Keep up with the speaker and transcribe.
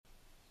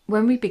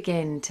When we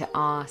begin to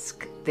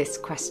ask this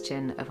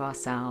question of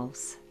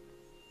ourselves,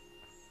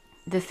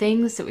 the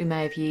things that we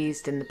may have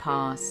used in the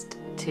past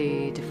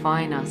to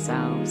define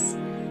ourselves,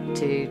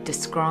 to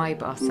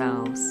describe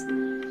ourselves,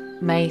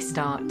 may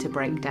start to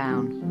break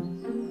down.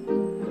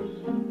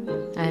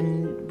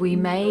 And we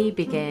may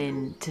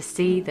begin to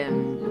see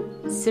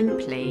them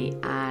simply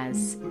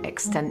as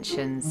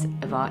extensions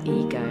of our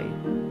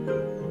ego.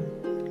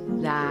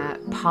 That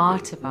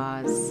part of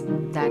us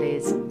that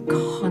is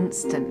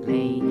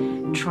constantly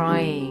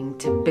trying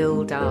to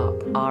build up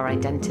our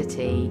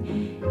identity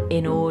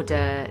in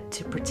order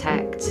to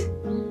protect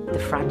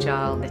the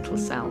fragile little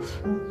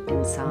self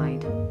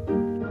inside.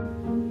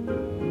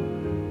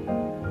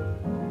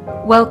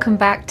 Welcome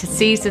back to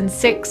Season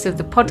 6 of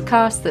the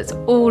podcast that's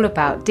all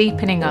about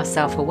deepening our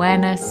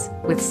self-awareness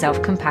with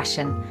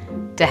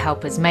self-compassion to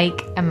help us make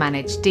and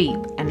manage deep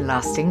and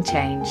lasting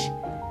change.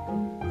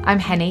 I'm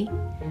Henny,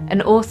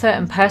 an author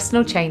and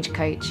personal change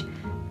coach,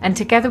 and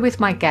together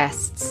with my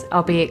guests,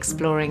 I'll be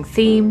exploring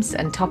themes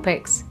and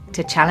topics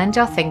to challenge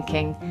our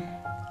thinking,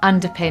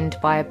 underpinned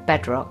by a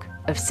bedrock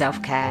of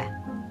self-care.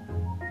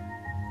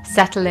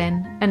 Settle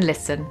in and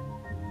listen.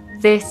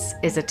 This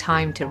is a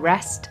time to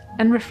rest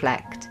and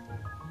reflect,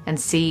 and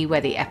see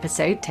where the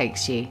episode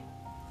takes you.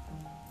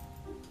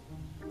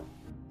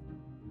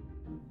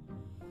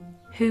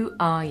 Who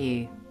are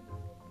you?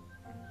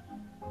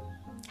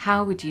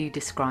 How would you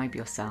describe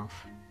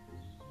yourself?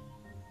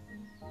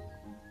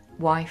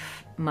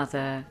 Wife,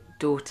 mother,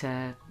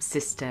 daughter,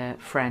 sister,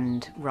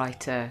 friend,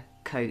 writer,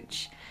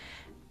 coach.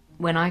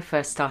 When I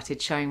first started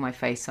showing my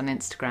face on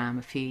Instagram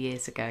a few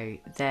years ago,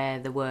 they're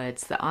the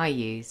words that I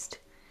used.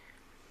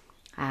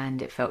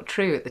 And it felt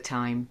true at the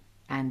time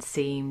and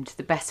seemed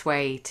the best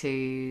way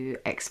to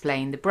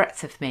explain the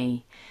breadth of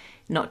me,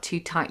 not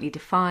too tightly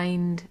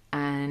defined,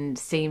 and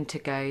seemed to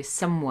go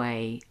some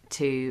way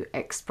to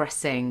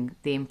expressing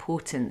the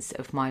importance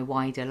of my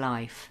wider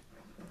life.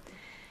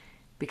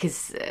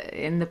 Because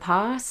in the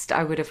past,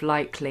 I would have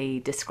likely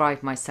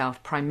described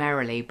myself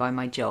primarily by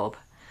my job.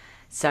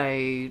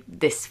 So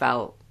this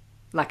felt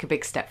like a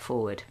big step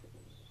forward.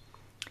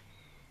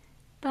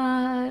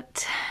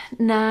 But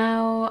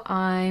now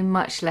I'm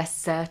much less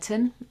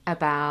certain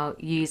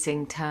about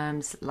using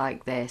terms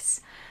like this.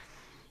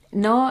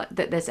 Not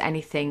that there's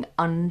anything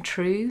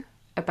untrue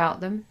about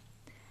them,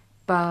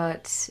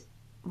 but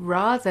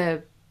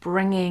rather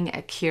bringing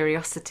a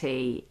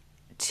curiosity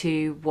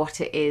to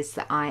what it is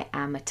that I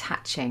am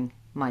attaching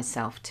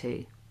myself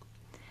to.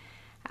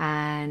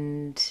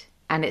 And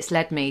it's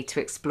led me to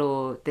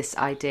explore this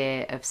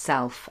idea of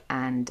self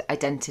and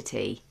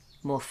identity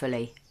more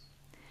fully.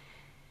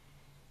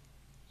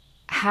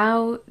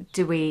 How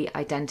do we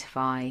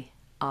identify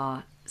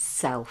our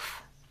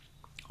self?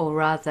 Or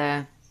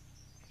rather,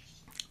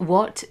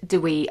 what do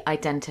we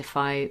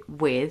identify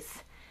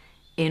with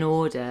in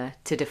order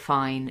to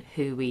define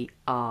who we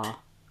are?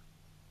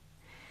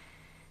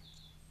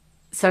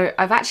 So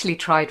I've actually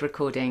tried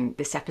recording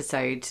this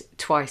episode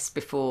twice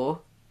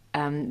before.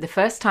 The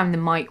first time the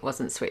mic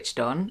wasn't switched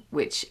on,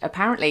 which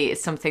apparently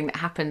is something that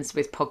happens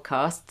with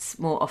podcasts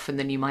more often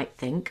than you might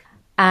think.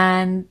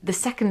 And the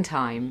second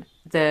time,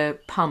 the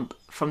pump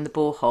from the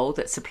borehole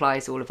that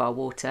supplies all of our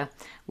water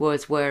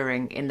was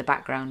whirring in the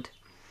background.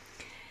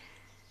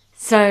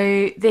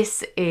 So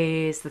this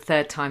is the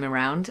third time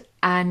around,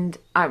 and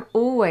I'm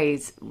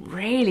always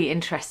really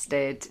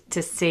interested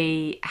to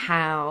see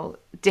how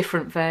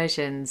different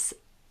versions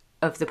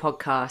of the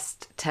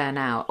podcast turn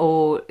out,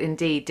 or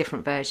indeed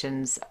different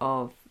versions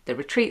of the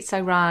retreats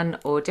I run,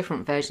 or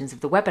different versions of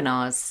the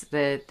webinars,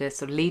 the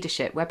sort of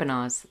leadership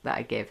webinars that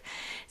I give.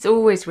 It's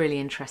always really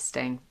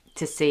interesting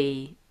to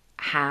see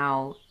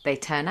how they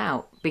turn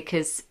out,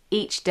 because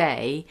each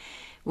day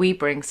we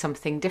bring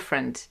something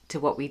different to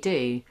what we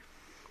do.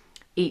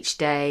 Each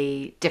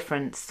day,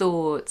 different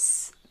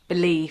thoughts,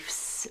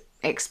 beliefs,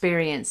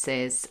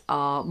 experiences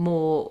are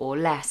more or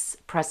less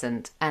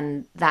present,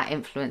 and that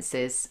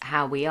influences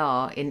how we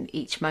are in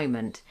each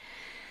moment.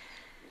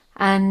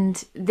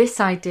 And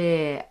this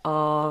idea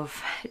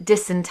of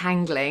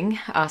disentangling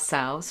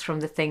ourselves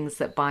from the things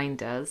that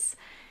bind us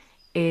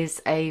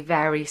is a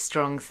very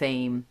strong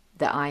theme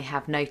that I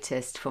have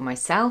noticed for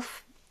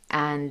myself,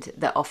 and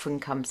that often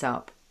comes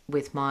up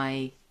with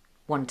my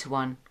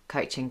one-to-one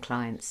coaching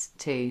clients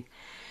too.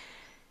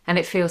 And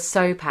it feels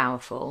so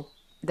powerful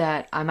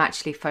that I'm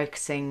actually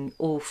focusing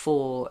all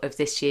 4 of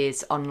this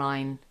year's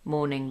online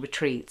morning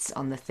retreats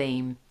on the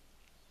theme.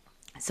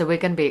 So we're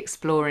going to be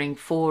exploring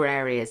 4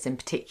 areas in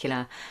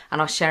particular,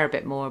 and I'll share a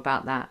bit more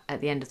about that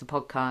at the end of the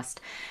podcast.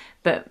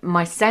 But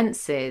my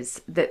sense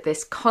is that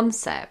this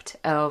concept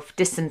of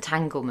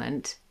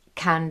disentanglement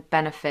can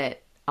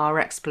benefit our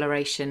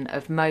exploration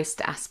of most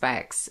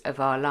aspects of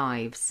our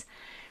lives.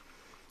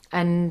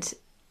 And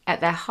at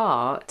their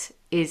heart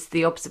is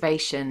the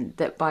observation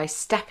that by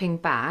stepping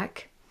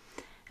back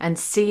and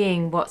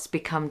seeing what's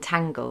become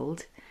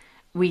tangled,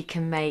 we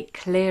can make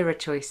clearer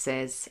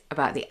choices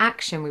about the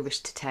action we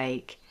wish to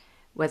take,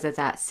 whether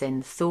that's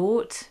in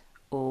thought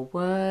or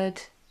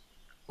word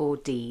or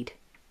deed.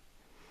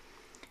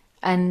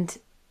 And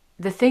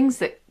the things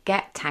that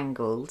get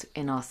tangled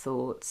in our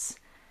thoughts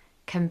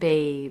can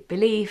be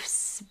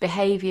beliefs,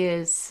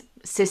 behaviours,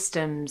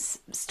 systems,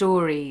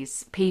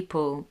 stories,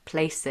 people,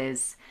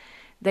 places.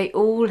 They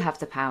all have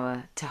the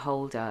power to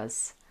hold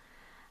us.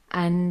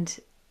 And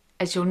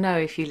as you'll know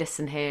if you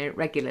listen here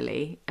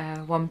regularly,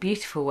 one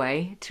beautiful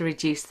way to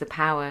reduce the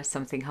power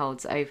something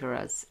holds over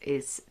us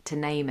is to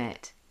name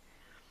it.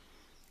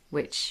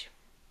 Which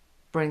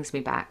brings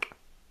me back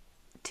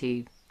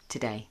to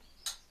today.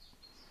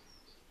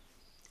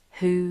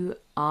 Who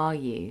are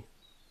you?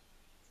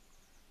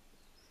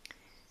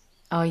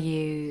 Are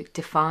you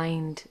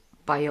defined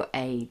by your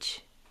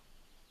age,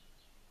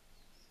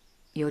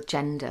 your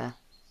gender,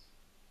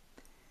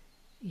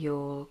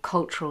 your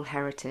cultural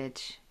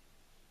heritage,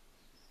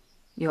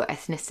 your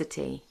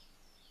ethnicity,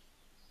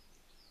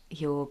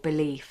 your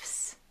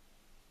beliefs,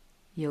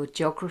 your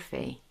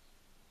geography,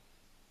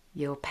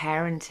 your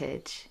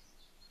parentage,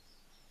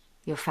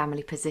 your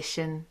family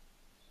position,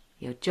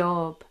 your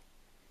job,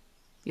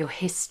 your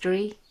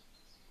history,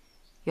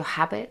 your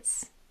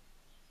habits,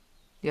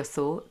 your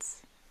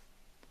thoughts?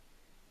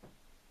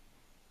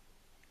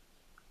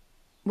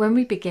 When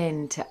we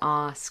begin to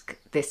ask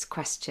this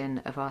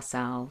question of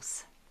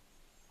ourselves,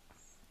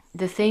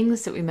 the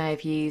things that we may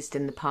have used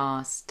in the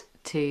past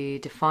to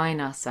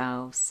define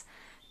ourselves,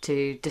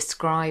 to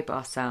describe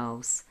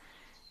ourselves,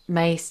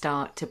 may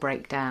start to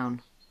break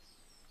down.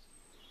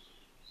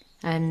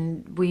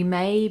 And we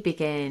may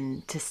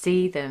begin to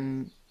see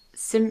them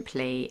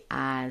simply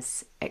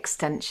as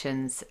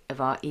extensions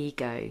of our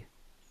ego.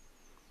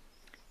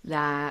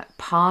 That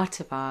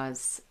part of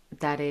us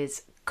that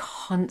is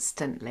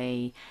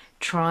constantly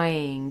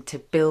trying to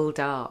build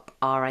up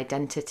our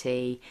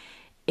identity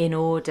in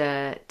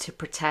order to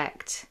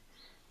protect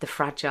the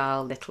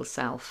fragile little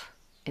self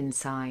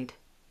inside.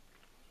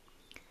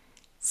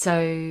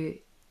 So,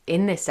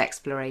 in this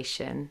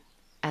exploration,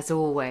 as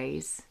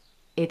always,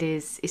 it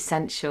is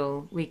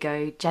essential we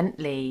go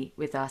gently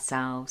with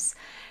ourselves,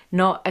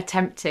 not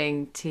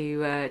attempting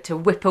to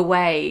whip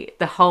away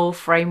the whole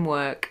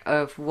framework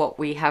of what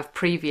we have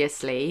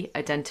previously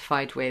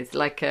identified with,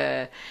 like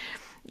a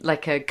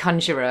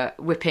conjurer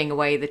whipping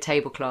away the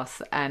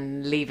tablecloth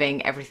and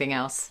leaving everything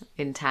else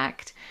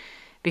intact.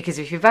 Because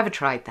if you've ever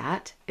tried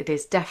that, it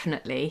is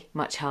definitely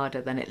much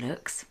harder than it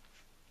looks.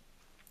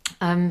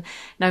 Now,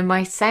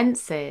 my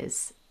sense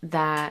is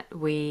that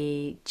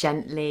we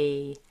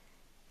gently,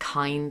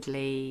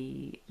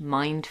 kindly,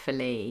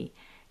 mindfully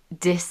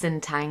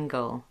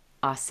disentangle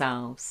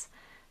ourselves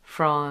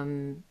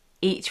from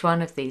each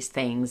one of these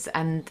things,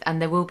 and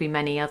there will be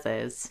many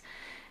others,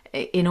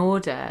 in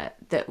order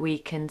that we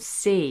can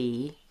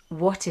see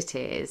what it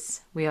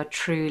is we are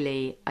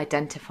truly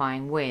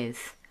identifying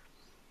with.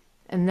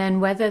 And then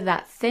whether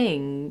that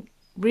thing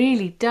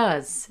really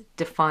does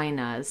define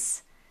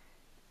us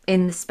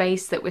in the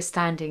space that we're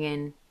standing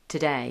in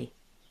today,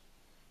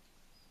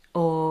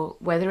 or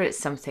whether it's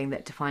something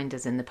that defined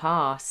us in the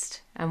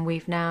past and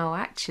we've now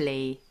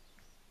actually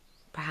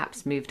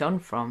perhaps moved on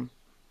from,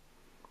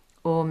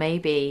 or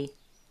maybe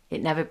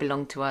it never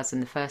belonged to us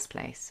in the first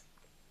place.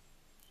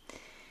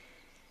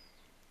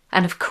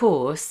 And of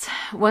course,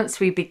 once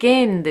we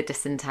begin the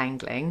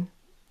disentangling,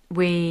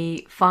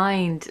 we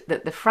find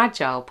that the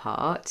fragile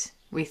part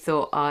we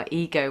thought our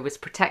ego was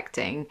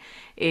protecting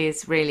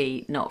is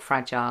really not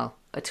fragile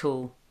at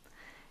all.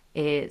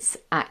 It's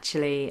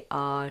actually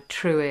our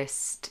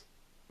truest,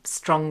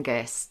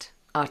 strongest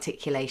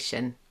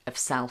articulation of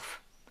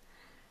self.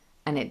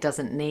 And it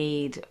doesn't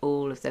need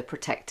all of the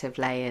protective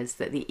layers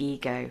that the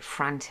ego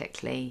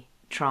frantically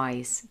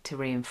tries to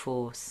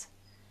reinforce.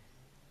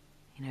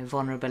 You know,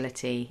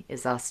 vulnerability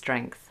is our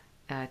strength,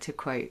 to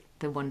quote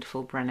the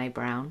wonderful Brené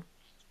Brown.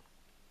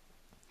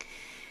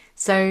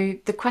 So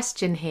the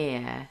question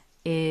here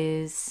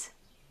is,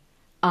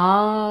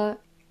 are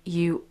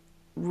you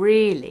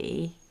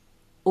really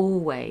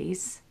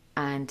always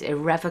and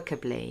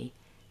irrevocably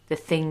the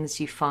things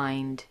you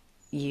find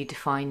you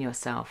define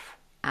yourself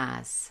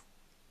as?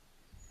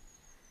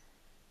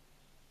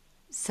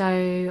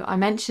 So I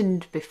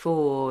mentioned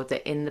before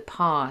that in the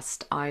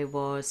past I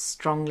was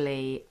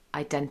strongly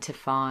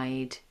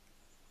identified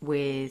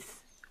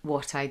with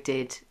what I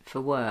did for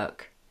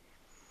work,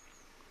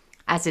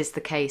 as is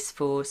the case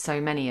for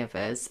so many of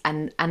us.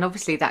 And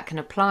obviously that can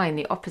apply in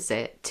the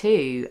opposite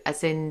too,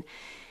 as in,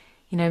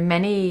 you know,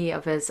 many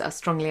of us are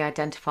strongly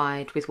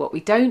identified with what we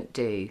don't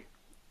do,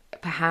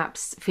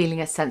 perhaps feeling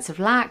a sense of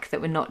lack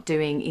that we're not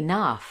doing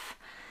enough.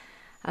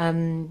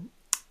 And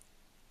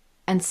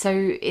so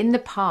in the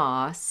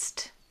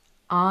past,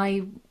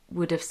 I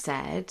would have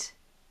said,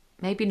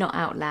 maybe not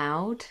out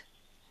loud,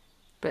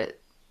 but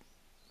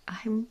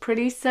I'm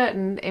pretty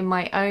certain in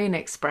my own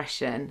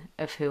expression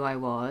of who I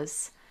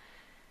was,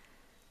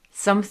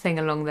 something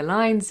along the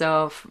lines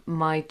of,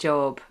 my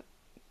job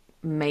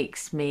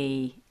makes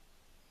me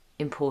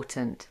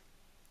important,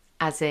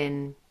 as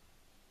in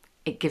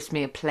it gives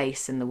me a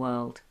place in the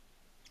world.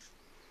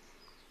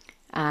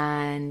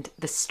 And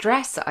the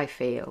stress I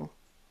feel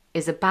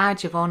is a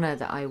badge of honour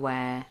that I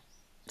wear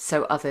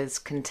so others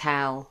can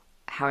tell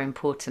how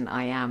important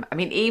I am. I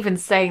mean, even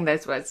saying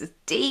those words is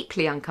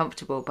deeply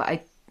uncomfortable,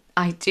 but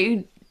I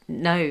do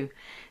know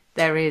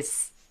there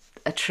is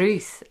a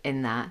truth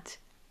in that.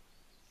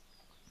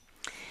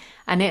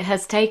 And it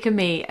has taken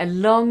me a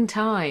long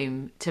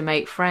time to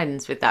make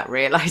friends with that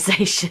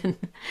realization,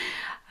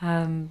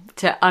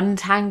 to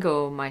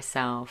untangle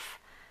myself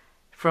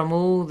from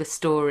all the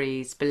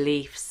stories,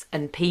 beliefs,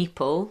 and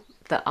people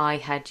that I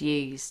had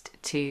used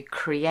to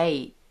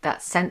create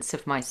that sense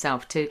of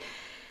myself, to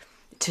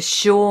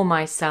shore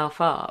myself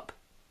up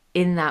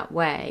in that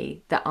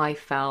way that I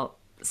felt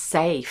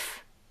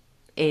safe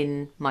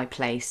in my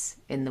place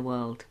in the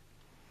world.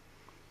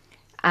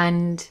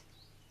 And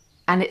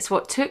it's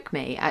what took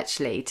me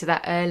actually to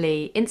that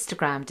early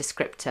Instagram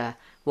descriptor: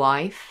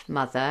 wife,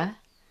 mother,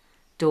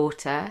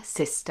 daughter,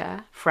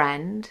 sister,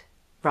 friend,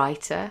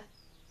 writer,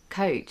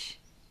 coach.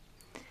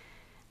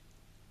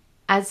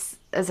 As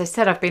I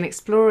said, I've been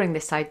exploring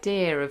this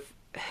idea of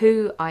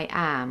who I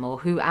am, or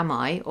who am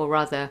I, or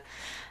rather,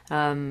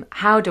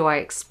 how do I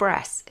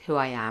express who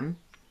I am,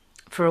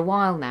 for a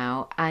while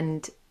now.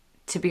 And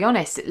to be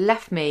honest, it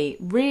left me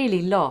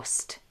really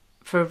lost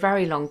for a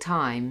very long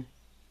time.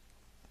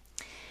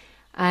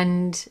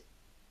 And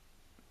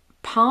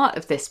part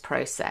of this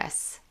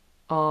process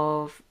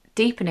of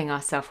deepening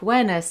our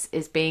self-awareness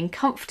is being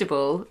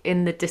comfortable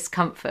in the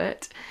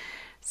discomfort.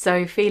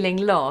 So feeling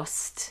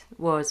lost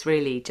was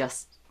really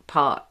just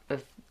part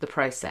of the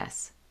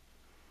process.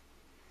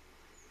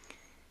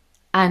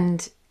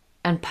 And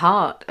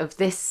part of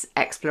this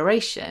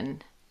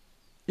exploration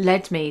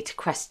led me to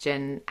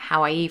question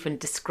how I even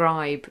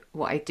describe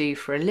what I do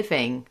for a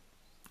living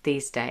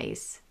these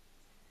days.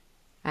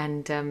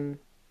 And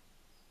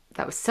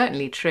that was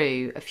certainly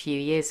true a few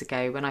years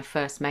ago when I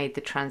first made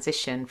the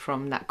transition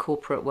from that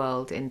corporate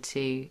world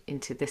into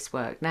this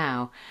work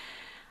now.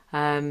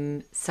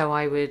 So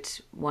I would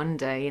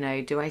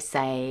wonder, do I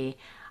say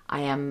I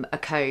am a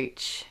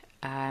coach?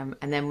 And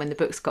then when the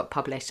books got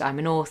published, I'm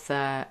an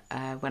author.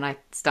 When I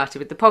started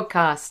with the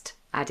podcast,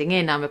 adding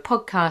in I'm a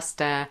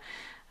podcaster,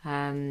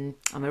 I'm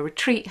a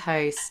retreat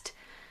host.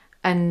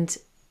 And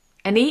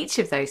each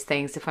of those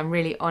things, if I'm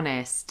really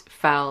honest,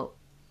 felt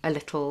a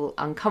little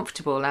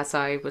uncomfortable as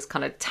I was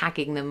kind of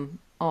tagging them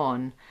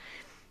on,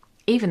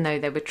 even though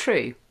they were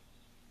true.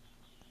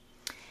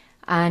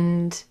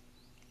 And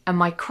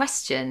my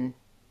question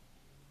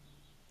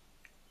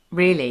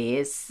really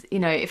is,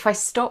 if I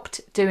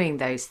stopped doing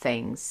those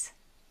things,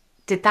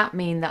 did that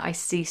mean that I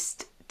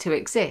ceased to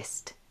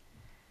exist?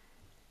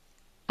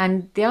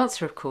 And the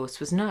answer, of course,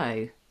 was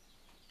no.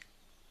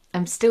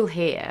 I'm still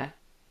here,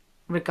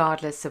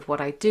 regardless of what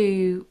I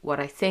do, what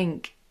I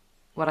think,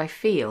 what I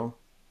feel.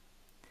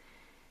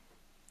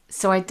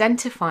 So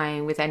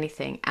identifying with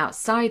anything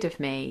outside of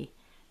me,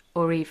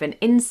 or even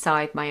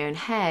inside my own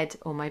head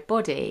or my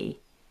body,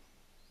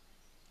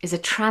 is a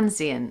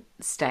transient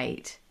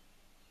state,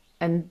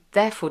 and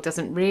therefore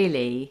doesn't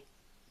really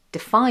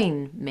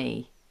define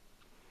me.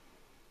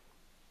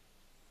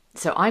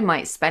 So I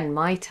might spend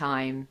my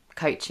time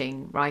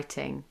coaching,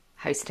 writing,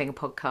 hosting a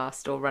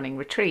podcast, or running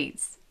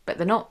retreats, but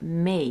they're not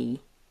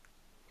me.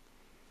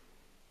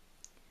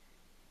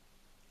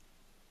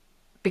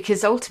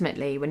 Because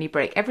ultimately, when you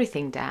break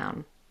everything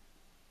down,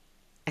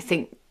 I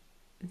think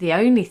the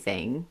only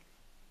thing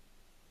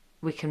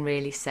we can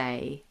really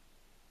say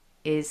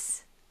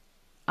is,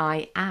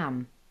 I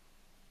am.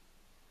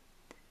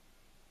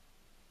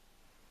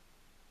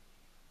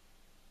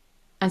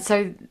 And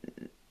so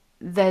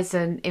there's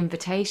an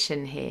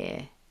invitation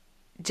here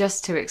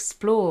just to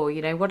explore,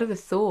 what are the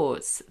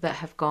thoughts that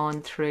have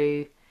gone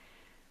through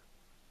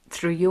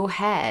your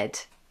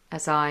head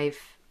as I've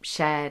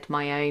shared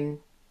my own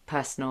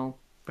personal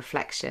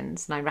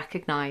reflections. And I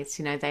recognize,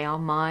 they are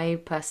my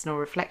personal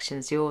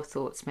reflections. Your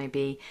thoughts may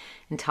be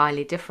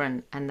entirely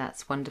different, and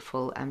that's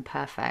wonderful and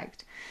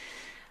perfect.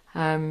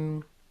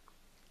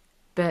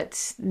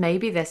 But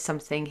maybe there's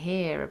something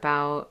here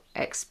about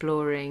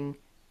exploring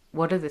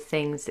what are the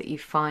things that you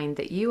find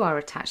that you are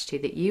attached to,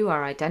 that you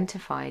are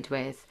identified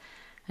with,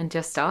 and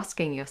just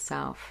asking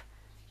yourself,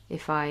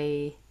 if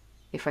I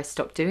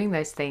stop doing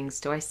those things,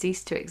 do I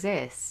cease to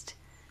exist?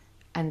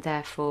 And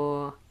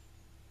therefore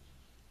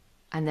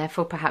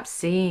perhaps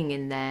seeing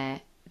in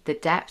there the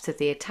depth of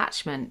the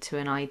attachment to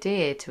an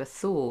idea, to a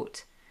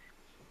thought.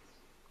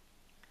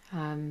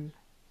 And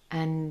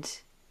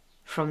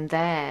from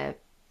there,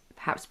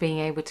 perhaps being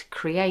able to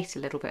create a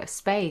little bit of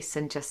space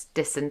and just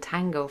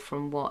disentangle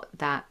from what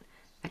that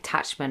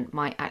attachment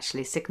might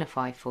actually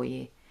signify for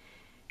you.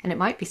 And it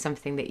might be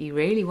something that you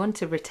really want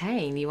to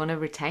retain. You want to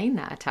retain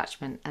that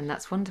attachment, and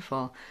that's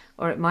wonderful.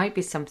 Or it might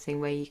be something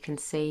where you can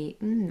see,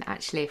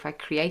 actually, if I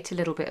create a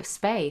little bit of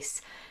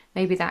space,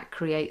 maybe that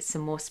creates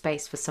some more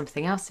space for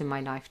something else in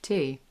my life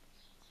too.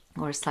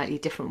 Or a slightly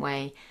different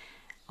way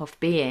of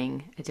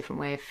being, a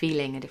different way of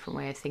feeling, a different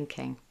way of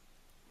thinking.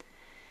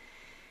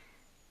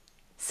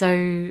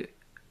 So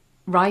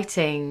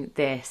writing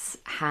this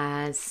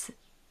has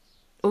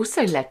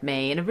also led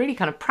me in a really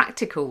kind of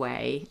practical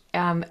way.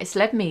 It's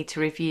led me to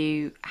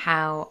review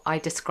how I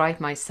describe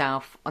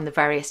myself on the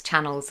various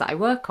channels that I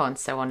work on.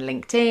 So on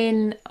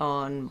LinkedIn,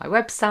 on my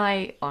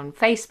website, on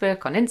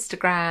Facebook, on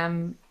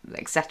Instagram,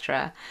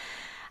 etc.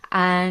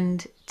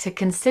 And to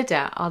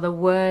consider, are the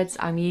words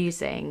I'm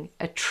using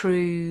a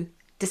true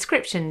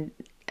description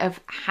of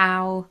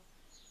how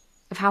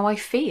I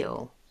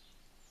feel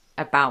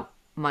about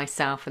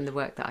myself and the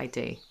work that I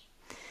do.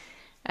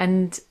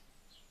 And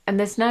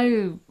there's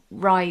no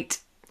right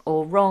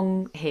or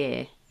wrong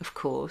here, of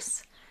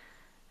course.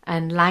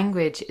 And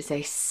language is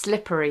a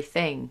slippery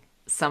thing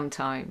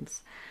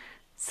sometimes.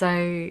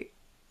 So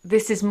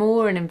this is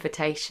more an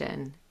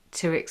invitation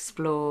to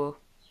explore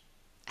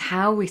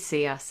how we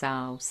see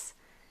ourselves,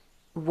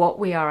 what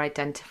we are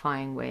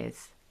identifying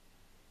with,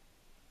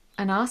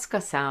 and ask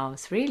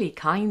ourselves really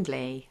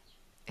kindly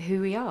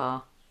who we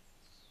are.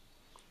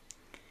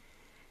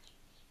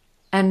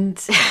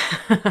 And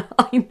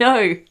I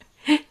know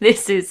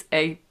this is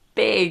a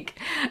big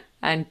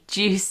and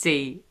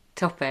juicy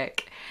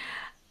topic,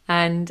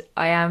 and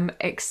I am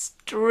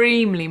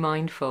extremely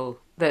mindful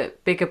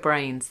that bigger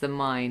brains than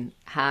mine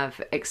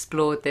have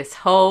explored this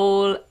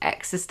whole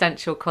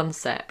existential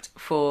concept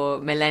for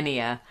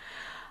millennia.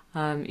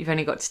 You've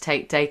only got to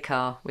take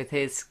Descartes with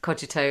his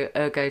cogito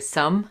ergo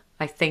sum,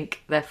 I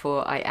think,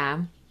 therefore I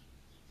am.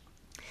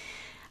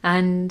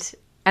 And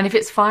if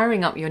it's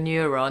firing up your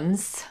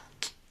neurons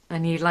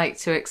and you'd like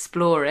to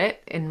explore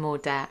it in more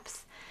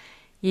depth,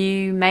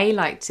 you may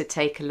like to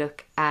take a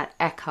look at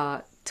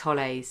Eckhart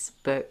Tolle's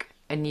book,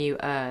 A New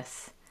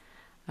Earth.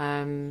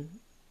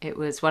 It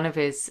was one of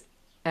his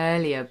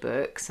earlier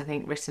books, I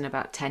think written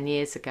about 10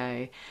 years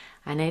ago,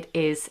 and it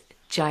is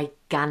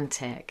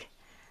gigantic.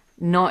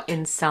 Not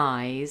in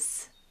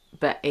size,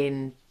 but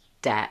in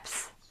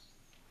depth.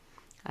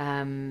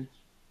 And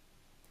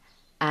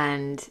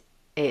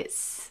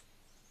it's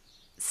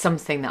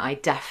something that I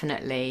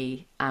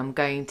definitely am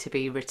going to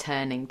be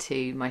returning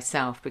to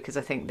myself, because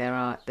I think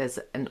there's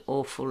an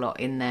awful lot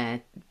in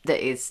there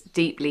that is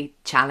deeply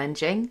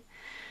challenging,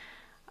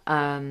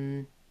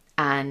 and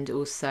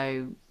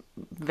also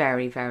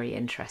very, very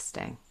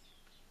interesting.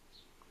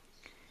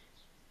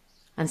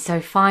 And so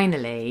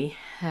finally,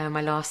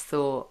 my last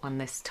thought on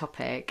this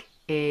topic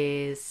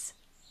is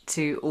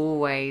to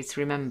always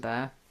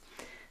remember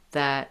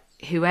that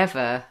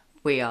whoever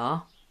we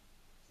are,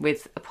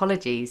 with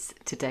apologies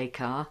to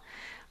Descartes,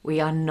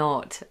 we are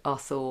not our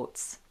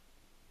thoughts.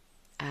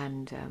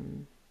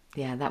 And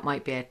that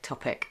might be a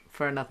topic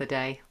for another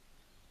day.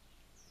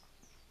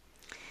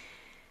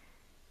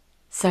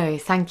 So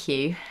thank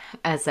you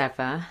as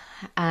ever.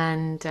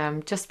 And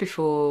just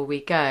before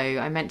we go,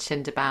 I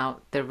mentioned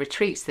about the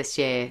retreats this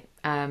year.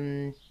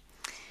 So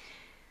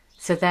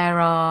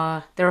there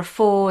are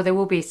 4. There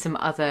will be some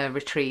other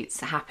retreats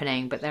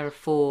happening, but there are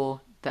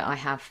 4 that I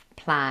have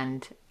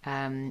planned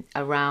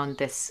around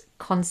this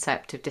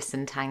concept of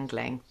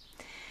disentangling.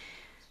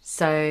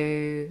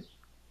 So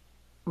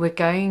we're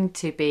going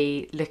to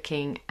be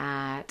looking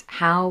at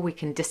how we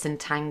can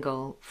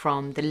disentangle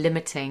from the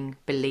limiting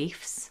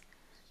beliefs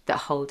that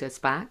hold us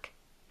back.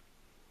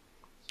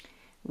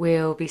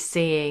 We'll be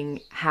seeing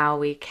how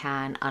we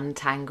can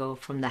untangle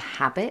from the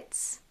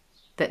habits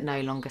that no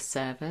longer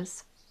serve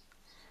us.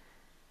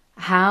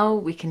 How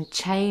we can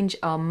change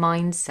our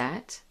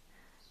mindset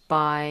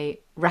by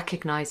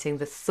recognizing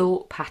the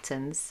thought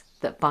patterns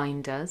that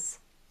bind us.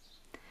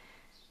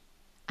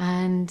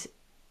 And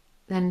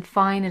then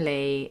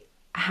finally,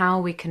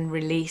 how we can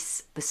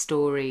release the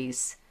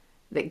stories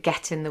that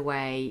get in the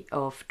way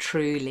of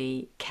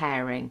truly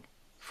caring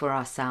for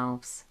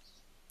ourselves.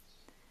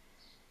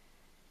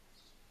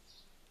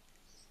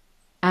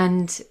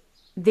 And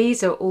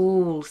these are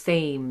all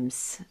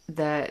themes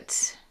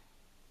that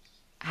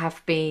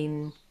have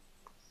been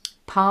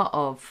part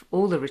of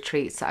all the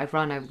retreats that I've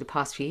run over the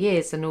past few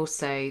years, and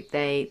also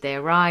they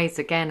arise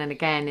again and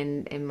again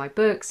in my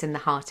books, in The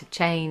Heart of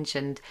Change,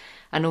 and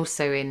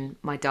also in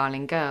My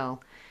Darling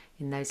Girl,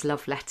 in those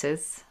love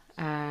letters,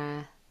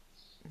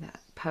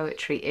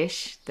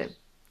 poetry-ish that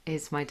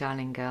is My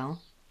Darling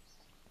Girl.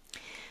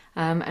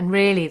 And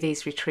really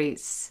these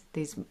retreats,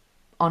 these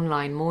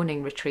online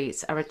morning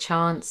retreats, are a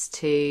chance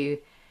to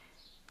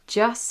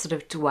just sort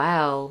of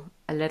dwell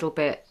a little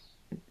bit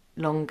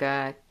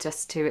longer,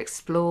 just to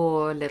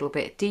explore a little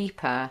bit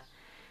deeper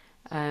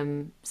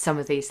some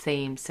of these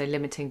themes. So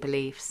limiting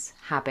beliefs,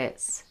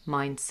 habits,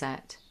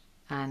 mindset,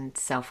 and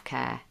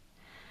self-care.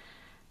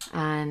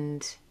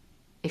 And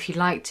if you'd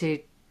like to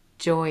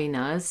join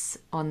us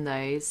on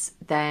those,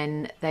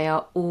 then they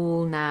are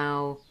all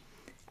now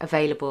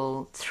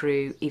available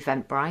through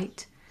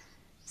Eventbrite.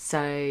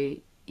 So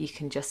you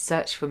can just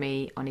search for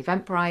me on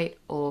Eventbrite,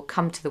 or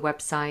come to the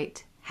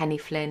website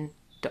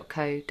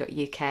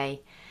hennyflynn.co.uk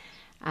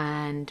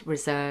and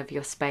reserve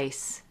your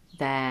space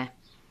there.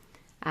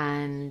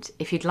 And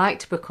if you'd like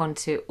to book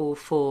onto all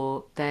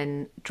 4,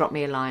 then drop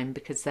me a line,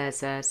 because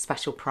there's a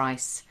special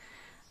price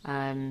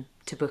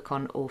to book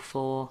on all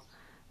 4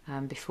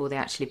 before they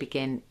actually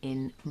begin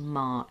in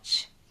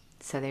March.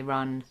 So they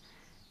run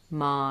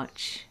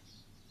March,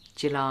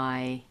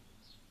 July,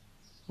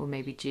 or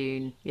maybe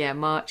June. Yeah,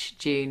 March,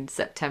 June,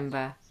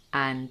 September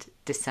and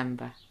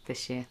December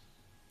this year.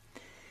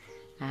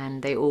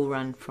 And they all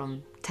run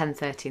from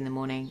 10:30 in the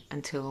morning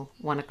until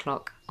 1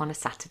 o'clock on a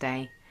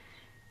Saturday,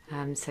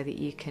 so that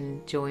you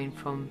can join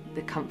from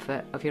the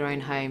comfort of your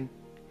own home.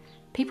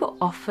 People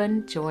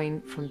often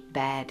join from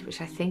bed,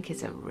 which I think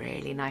is a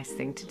really nice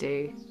thing to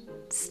do.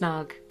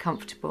 Snug,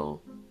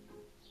 comfortable,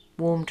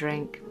 warm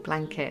drink,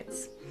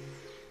 blankets,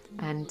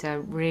 and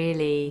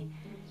really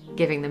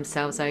giving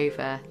themselves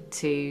over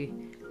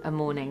to a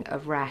morning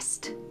of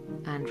rest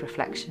and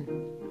reflection.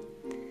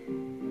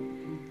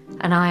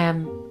 And I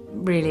am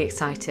really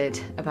excited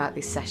about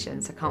these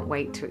sessions. I can't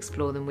wait to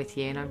explore them with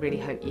you, and I really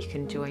hope you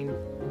can join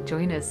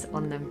us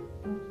on them.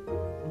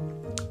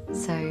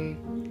 So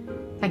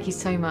thank you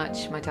so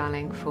much, my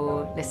darling,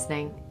 for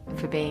listening and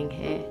for being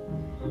here.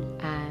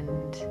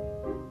 And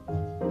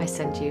I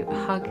send you a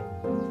hug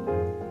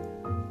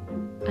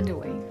and a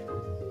wave.